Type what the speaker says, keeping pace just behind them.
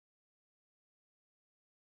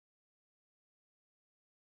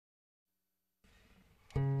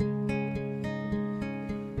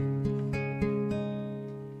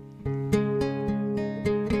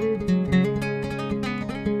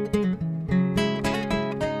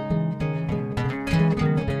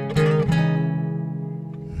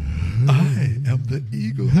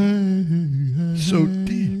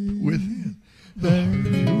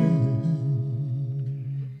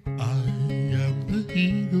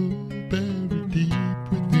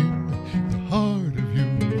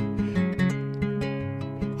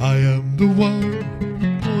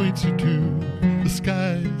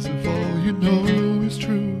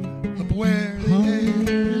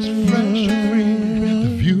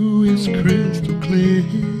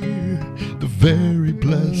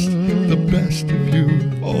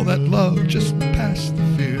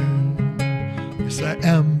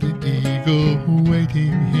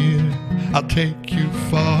take you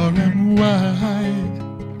far and wide.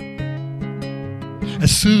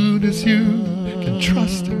 As soon as you can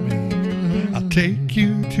trust in me, I'll take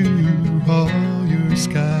you to all your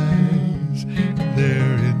skies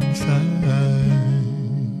there inside.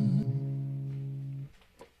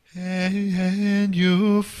 And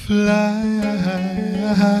you'll fly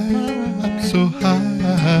up so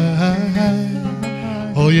high.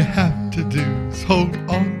 All you have to do is hold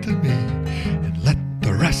on to me and let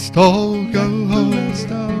the rest all go.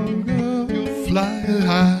 You'll fly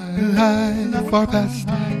high, far past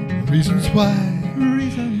the reasons why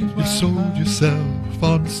you sold yourself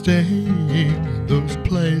on staying those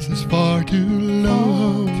places far too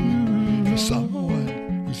low. For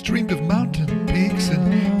someone who's dreamed of mountain peaks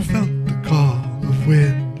and felt the call of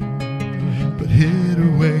wind, but hid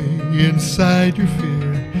away inside your fear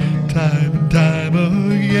time and time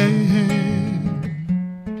again.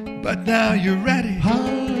 But now you're ready,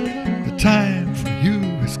 the time for you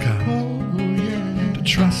has come to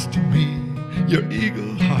trust in me, your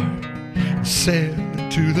eagle heart, and sail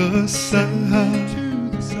to the sun.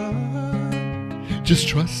 Just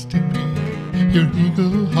trust in me, your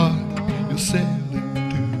eagle heart, you'll sail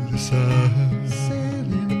into the sun.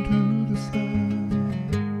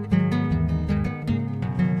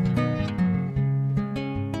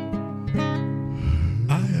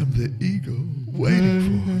 I am the eagle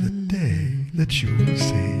waiting for the day that you will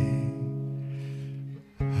see.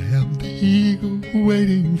 I am the eagle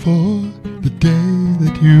waiting for the day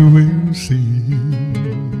that you will see.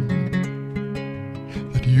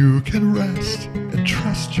 That you can rest and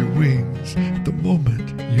trust your wings at the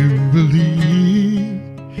moment you believe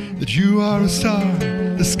that you are a star,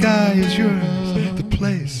 the sky is yours, the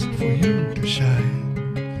place for you to shine.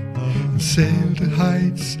 And sail to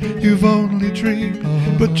heights you've only dreamed,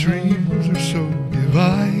 but dreams are so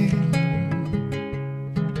divine.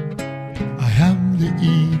 I am the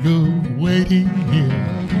eagle waiting here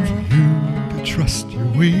for you to trust your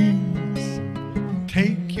wings,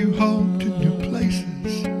 take you home to new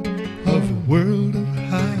places of a world of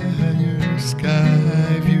higher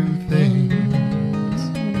sky view things.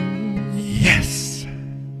 Yes!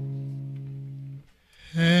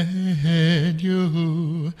 And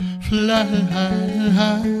you fly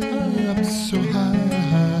up so high.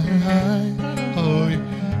 All you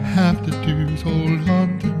have to do is hold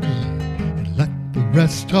on to me and let the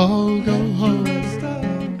rest all go.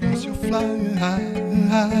 'Cause you'll fly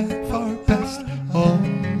high, far past all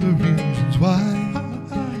the reasons why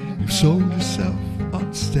you sold yourself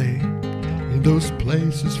on staying in those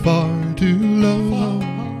places far too low.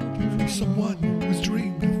 For someone who's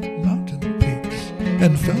dreamed of mountain peaks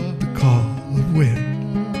and felt the call of wind,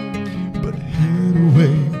 but hid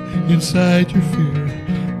away inside your fear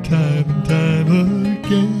time and time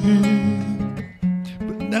again.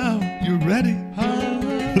 But now you're ready,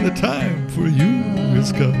 the time for you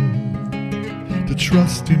has come to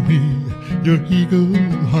trust in me, your eagle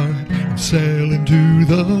heart, and sail into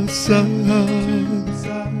the sun.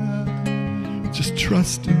 Just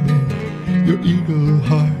trust in me, your eagle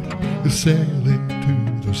heart, you'll sail into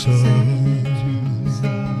the sun.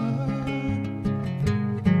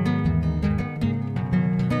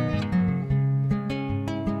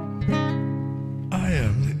 I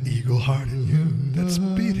am the eagle heart in you that's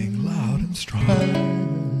beating loud and strong.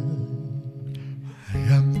 I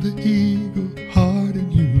am the eagle heart in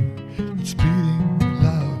you that's beating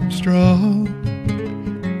loud and strong.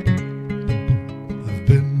 I've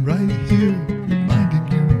been right here reminding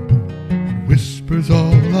you in whispers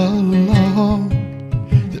all along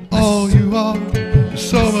that all you are is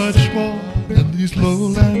so much more than these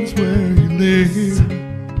lowlands where you live.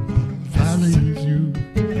 Valleys you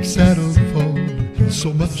have settled for,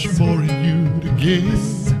 so much more in you to give.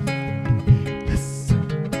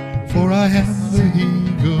 For I am the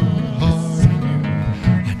eagle heart in you.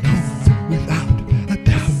 I know without a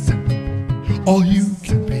doubt all you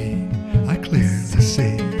can be. I clearly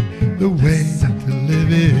see the way to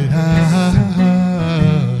live it out.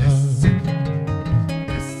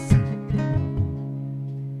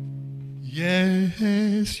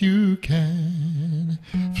 Yes, you can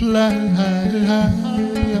fly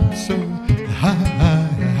up so high.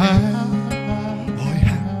 All you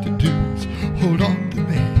have to do is hold on to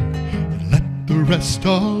me and let the rest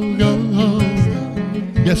all go.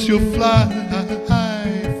 Yes, you'll fly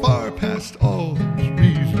high, far past all the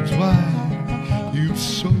reasons why you've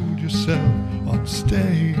sold yourself on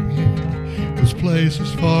staying here. Those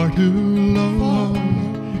places far too low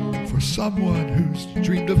for someone who's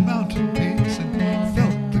dreamed of mountain peaks and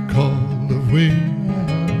felt the call of wind,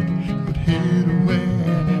 but hid away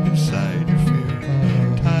inside your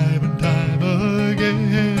fear time and time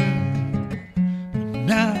again.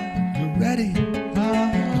 ready.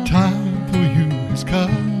 The time for you has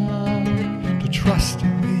come to trust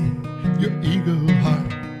in me, your eagle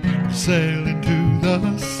heart, sail into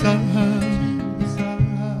the sun.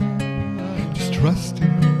 Just trust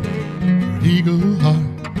in me, your eagle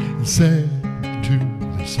heart, and sail into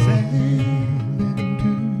the sun.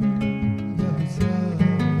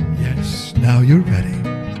 Yes, now you're ready.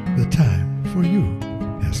 The time for you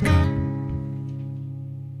has come.